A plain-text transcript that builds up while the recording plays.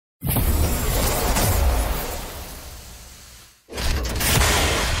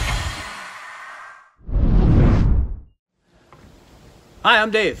Hi,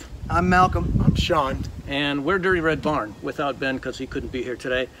 I'm Dave. I'm Malcolm. I'm Sean. And we're Dirty Red Barn, without Ben because he couldn't be here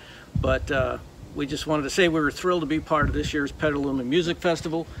today. But we just wanted to say we were thrilled to be part of this year's Petaluma Music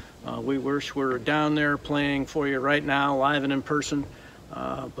Festival. We wish we were down there playing for you right now, live and in person.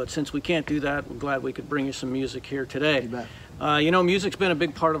 But since we can't do that, we're glad we could bring you some music here today. You bet. You know, music's been a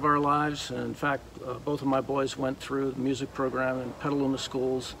big part of our lives. In fact, both of my boys went through the music program in Petaluma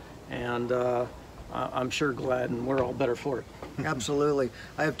schools, and I'm sure glad, and we're all better for it. Absolutely.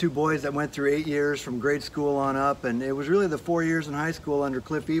 I have two boys that went through 8 years from grade school on up, and it was really the 4 years in high school under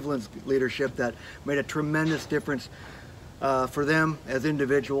Cliff Evelyn's leadership that made a tremendous difference for them as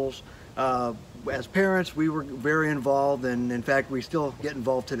individuals. As parents, we were very involved, and in fact, we still get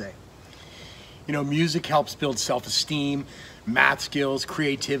involved today. You know, music helps build self-esteem, math skills,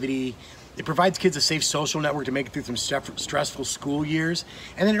 creativity. It provides kids a safe social network to make it through some stressful school years.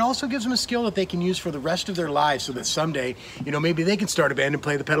 And then it also gives them a skill that they can use for the rest of their lives so that someday, you know, maybe they can start a band and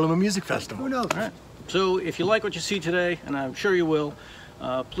play the Petaluma Music Festival. Who knows? All right. So if you like what you see today, and I'm sure you will,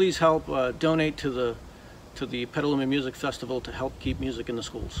 please help donate to the Petaluma Music Festival to help keep music in the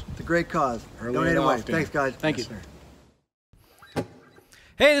schools. It's a great cause. Early Donate and away. often. Thanks, guys. Thank you. Yes, sir.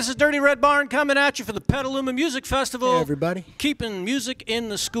 Hey, this is Dirty Red Barn coming at you for the Petaluma Music Festival. Hey, everybody. Keeping music in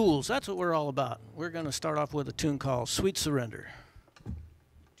the schools. That's what we're all about. We're going to start off with a tune called Sweet Surrender.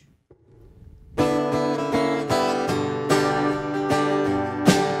 I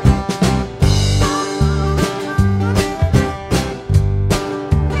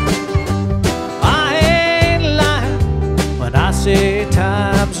ain't lying when I say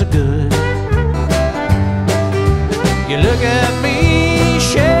times are good. You look at me,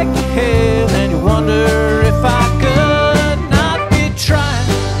 shake your head, and you wonder if I could not be trying,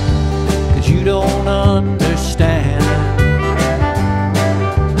 'cause you don't understand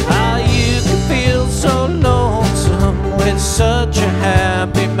how you can feel so lonesome with such a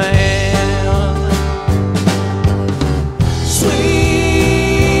happy man. Sweet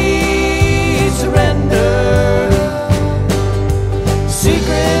surrender,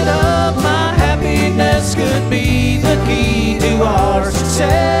 secret of my happiness could be the key to our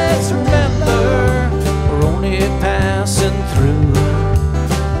success. Remember, we're only passing through,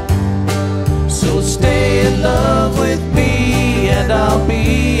 so stay in love with me and I'll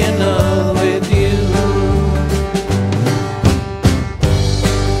be in love with you.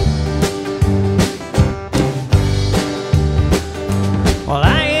 Well,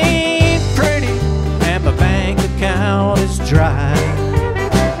 I ain't pretty and my bank account is dry,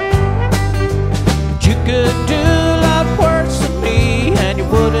 you could do a lot worse than me and you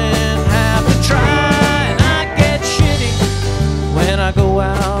wouldn't have to try. And I get shitty when I go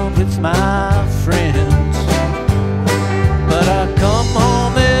out with my friends, but I come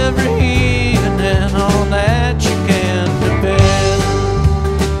home every evening, on that you can depend.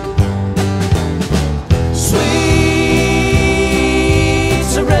 Sweet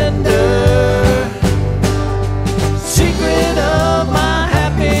surrender, secret of my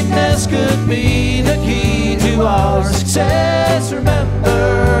happiness could be the key to our success.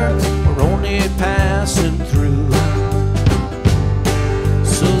 Remember, we're only passing through,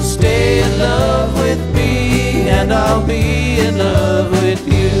 so stay in love with me and I'll be in love with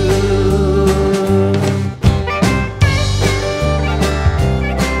you.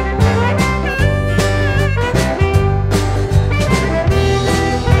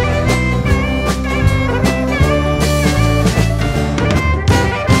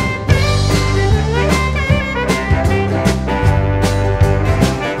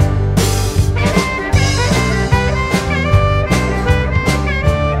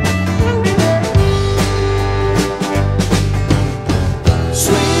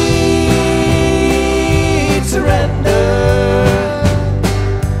 Sweet surrender,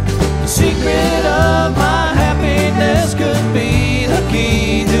 the secret of my happiness could be the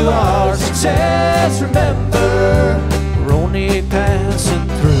key to our success. Remember, we're only passing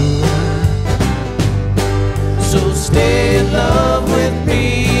through, so stay in love with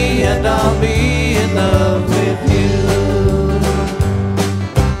me and I'll be in love with you.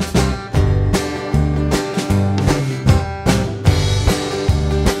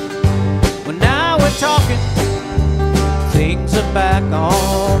 Well, now we're talking, things are back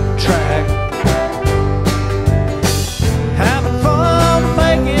on track, having fun,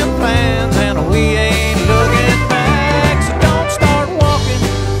 making plans, and we ain't looking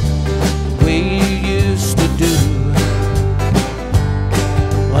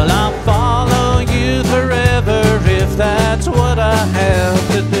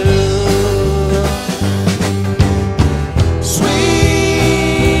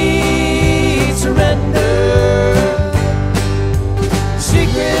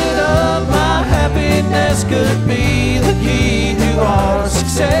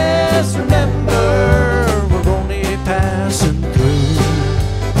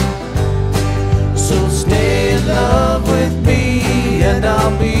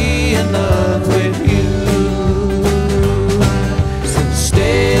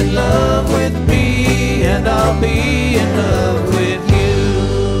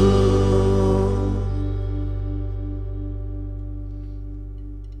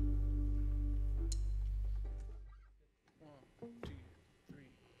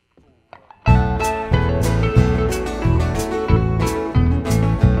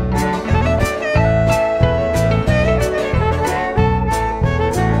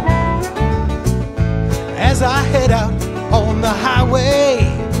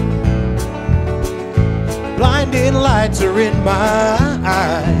lights are in my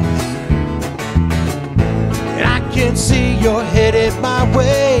eyes, and I can see you're headed my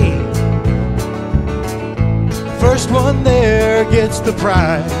way. First one there gets the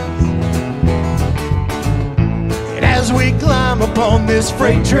prize. And as we climb upon this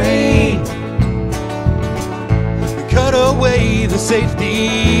freight train, we cut away the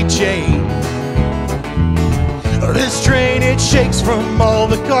safety chain. This train, it shakes from all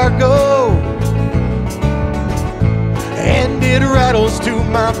the cargo, and it rattles to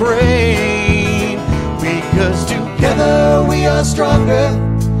my brain. Because together we are stronger,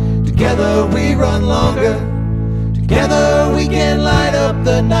 together we run longer, together we can light up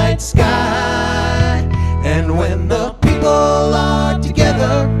the night sky. And when the people are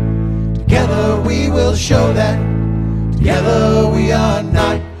together, together we will show that together we are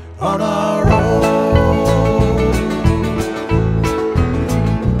not on our own.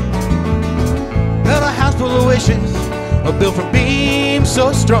 Got a house full of wishes, built from beams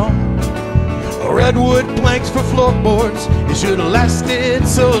so strong, redwood planks for floorboards, it should have lasted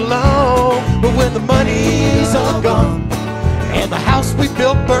so long. But when the money's all gone and the house we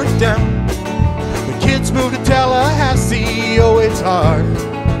built burnt down, the kids moved to Tallahassee, oh it's hard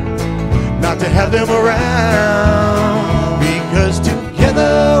not to have them around. Because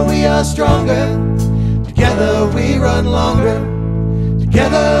together we are stronger, together we run longer,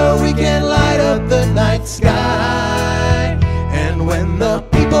 together we can light up the night sky. And when the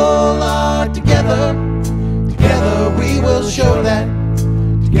people are together, together we will show that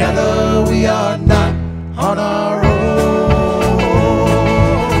together we are not on our own.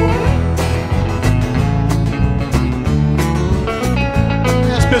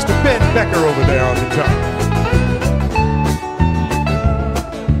 That's Mr. Ben Becker over there on guitar.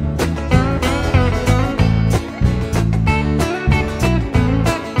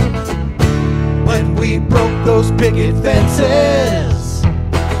 When we broke those picket fences,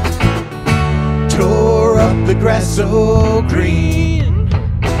 tore up the grass so green,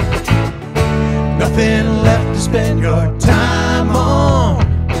 nothing left to spend your time on,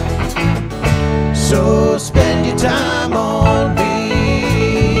 so spend your time on me.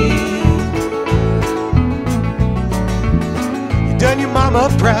 You done your mama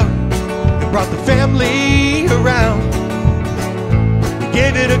proud and brought the family around. You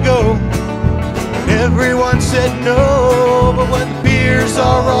gave it a go, everyone said no. But when the beers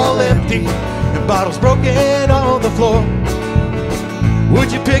are all empty and bottles broken on the floor,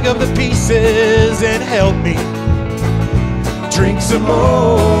 would you pick up the pieces and help me drink some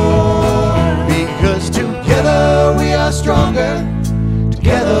more? Because together we are stronger,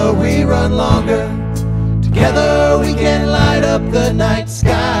 together we run longer, together we can light up the night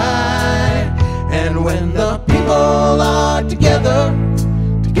sky. And when the people are together,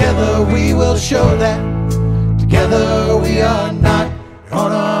 together we will show that together we are not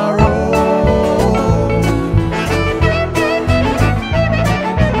on our own.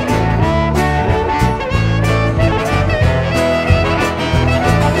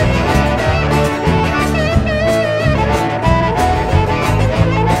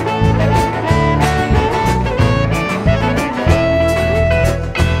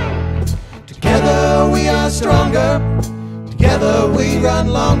 Together we are stronger, together we run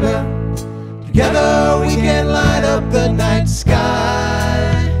longer, together we can light up the night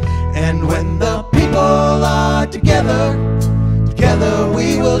sky. And when the people are together, together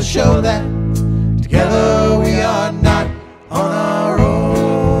we will show that together we are not on our own.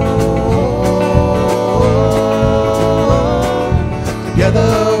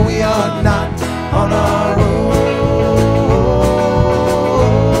 Together we are not on our own.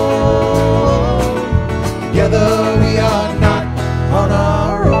 Together we are not on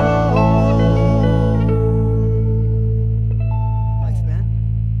our own. Thanks, man.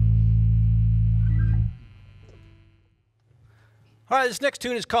 All right, this next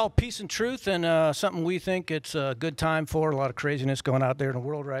tune is called Peace and Truth, and something we think it's a good time for. A lot of craziness going out there in the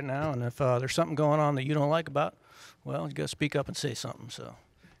world right now, and if there's something going on that you don't like about, well, you got to speak up and say something. So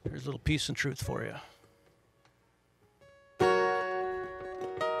here's a little Peace and Truth for you.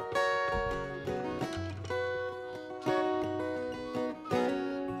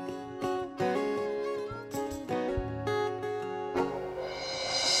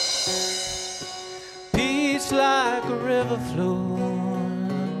 Peace like a river flows,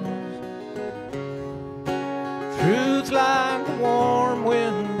 truth like a warm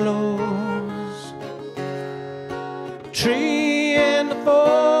wind blows, tree in the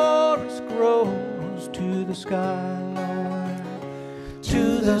forest grows to the sky, Lord,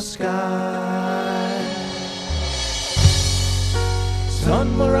 to the sky.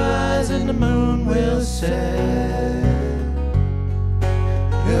 Sun will rise and the moon will set,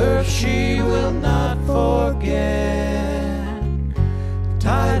 earth she will not forget. The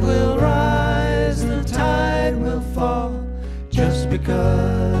tide will rise, the tide will fall, just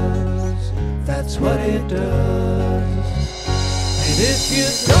because that's what it does. And if you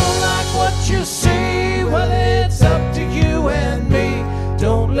don't like what you see, well, it's up to you and me.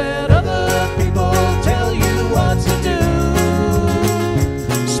 Don't let other people tell you what to do.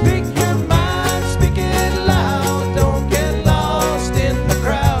 Speak your mind, speak it loud. Don't get lost in the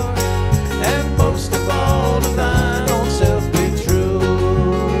crowd. And most of all, to thine own self be true.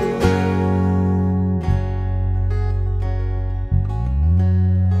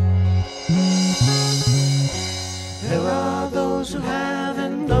 There are those who have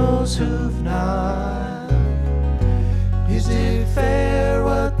and those who've not. Is it fair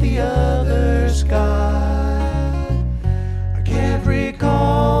what the others got? I can't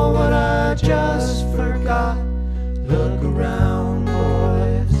recall what I just forgot. Look around,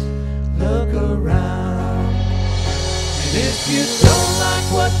 boys, look around. And if you don't like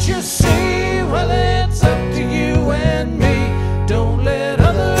what you see, well, it's up to you and me. Don't let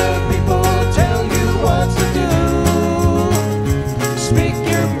other people tell you what to do. Speak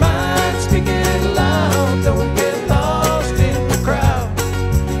your mind, speak it loud. Don't get lost in the crowd.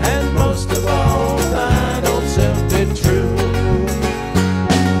 And most of all, thine own self be true.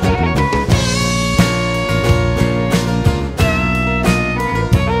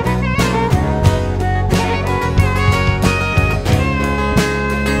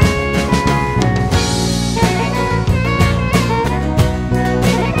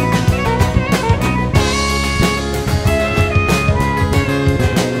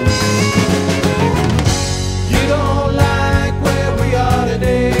 You don't like where we are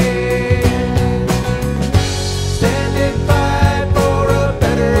today. Stand and fight for a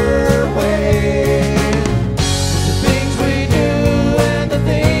better way. The things we do and the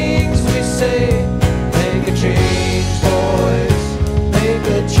things we say make a change, boys, make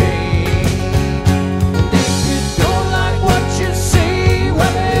a change. And if you don't like what you see,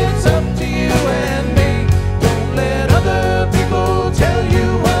 well, it's up to you and me. Don't let other people tell you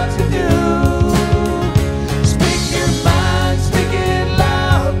what to do. Speak your mind, speak it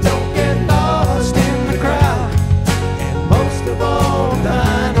loud. Don't get lost in the crowd. And most of all,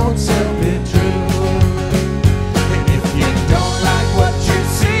 thine own self be true. And if you don't like what you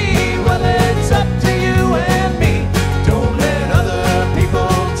see, well, it's up to you and me. Don't let other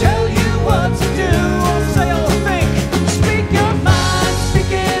people tell you what to do. Say or think. Speak your mind,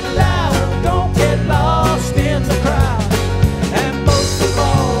 speak it loud. Don't get lost in the crowd. And most of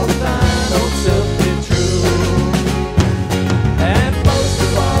all, thine own self be true. And most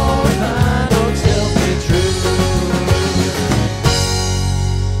of all, thine own self be true.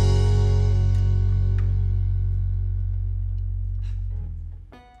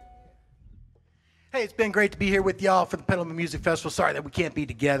 Hey, it's been great to be here with y'all for the Petaluma Music Festival. Sorry that we can't be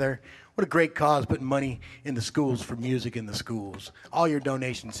together. What a great cause, putting money in the schools for music in the schools. All your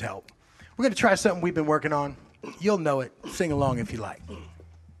donations help. We're going to try something we've been working on. You'll know it. Sing along if you like.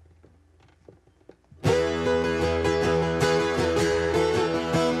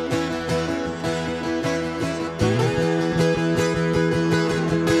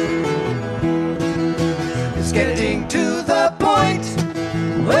 It's getting to the point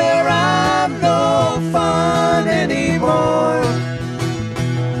where I'm no fun anymore.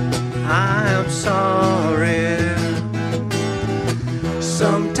 I'm sorry.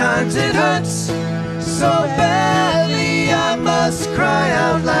 Sometimes it hurts so badly I must cry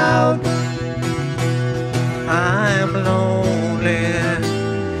out loud. I'm lonely.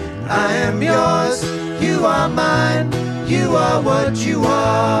 I am yours. You are mine. You are what you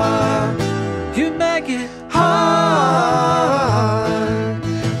are. You make it hard.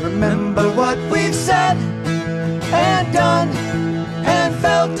 Remember what we've said and done and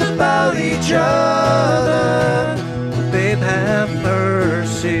felt about each other. Babe, have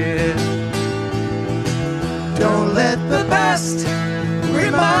mercy. Don't let the past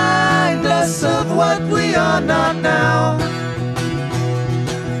remind us of what we are not now.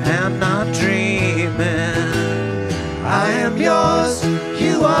 I'm not dreaming. I am yours.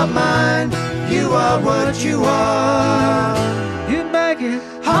 You are mine. You are what you are. You make it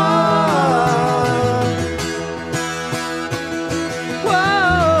hard.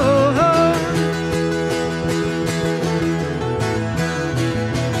 Whoa.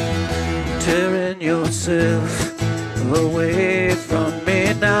 Tearing yourself away from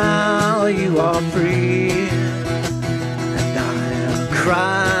me now. You are free, and I am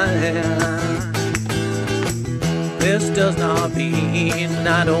crying. This does not mean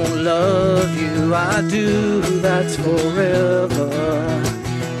I don't love you. I do, that's forever.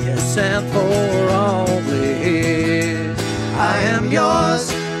 once and for always. I am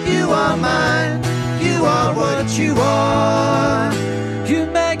yours, you are mine, you are what you are. You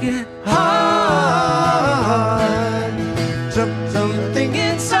make it hard. Something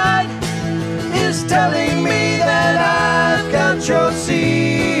inside is telling me that I've got your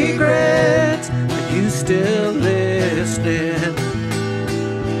secrets. Are you still listening?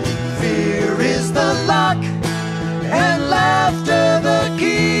 Fear is the lock and laughter the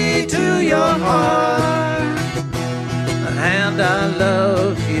key to your heart. And I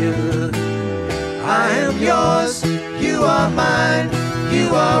love you. I am yours, you are mine,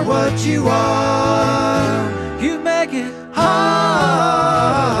 you are what you are. You make it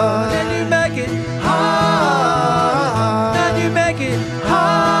hard, and you make it hard, and you make it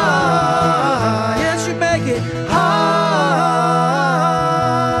hard. Yes, you make it hard.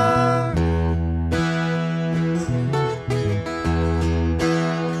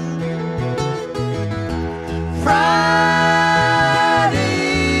 Friday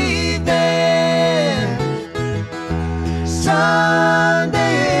evening,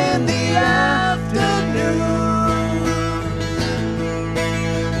 Sunday in the afternoon.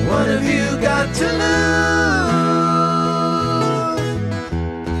 What have you got to lose?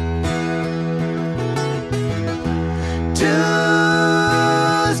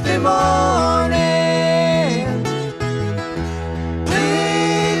 Tuesday morning,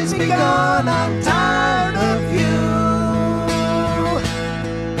 please be gone, I'm tired of you.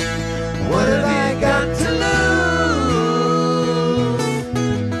 What have I got to lose?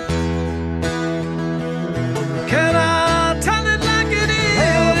 Can I tell it like it is?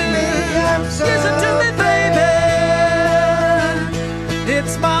 Help me, I'm listen to me, baby.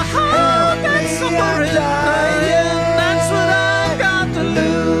 It's my heart that's suffering, and that's what I've got to lose.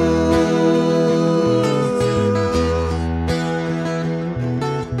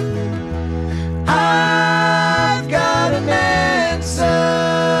 I've got an answer.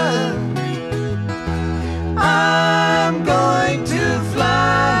 I'm going to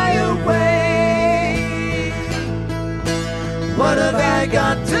fly away. What have I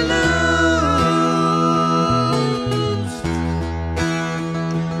got to lose?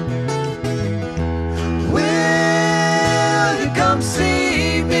 Will you come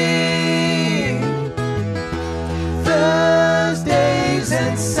see me Thursdays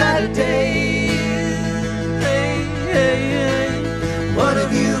and Saturdays? What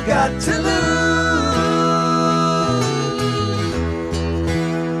have you got to lose?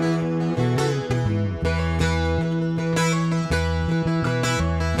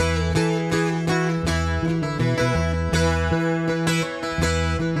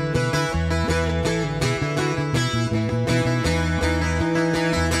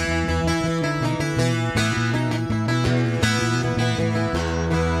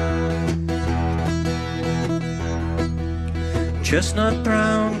 Chestnut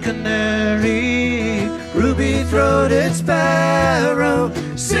brown canary, ruby-throated sparrow,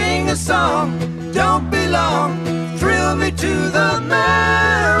 sing a song, don't be long, thrill me to the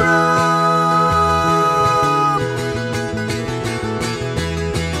marrow.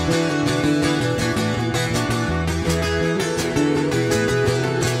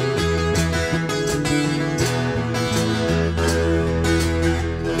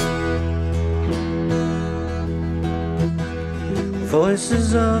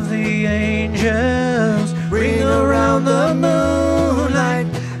 Voices of the angels ring around the moonlight,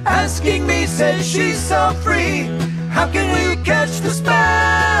 asking me, says she's so free, how can we catch the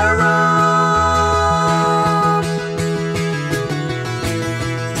sparrow?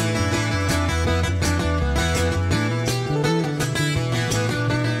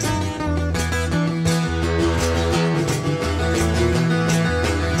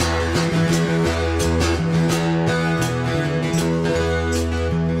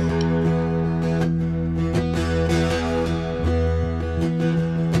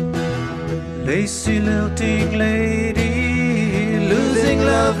 Lacy lilting lady, losing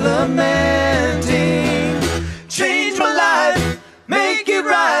love lamenting, change my life, make it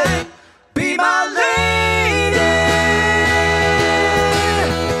right, be my lady.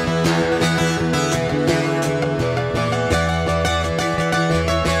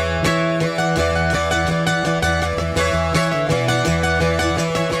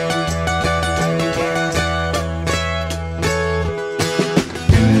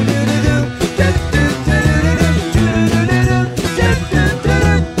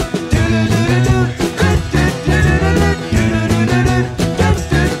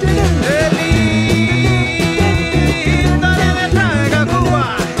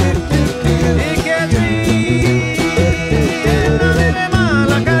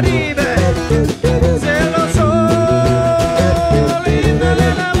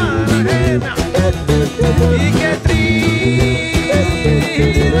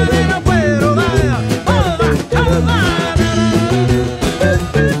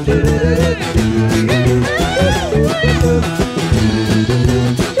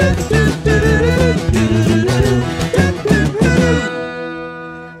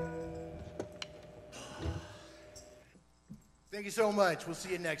 Thank you so much. We'll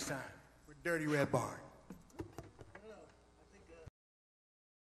see you next time with Dirty Red Barn.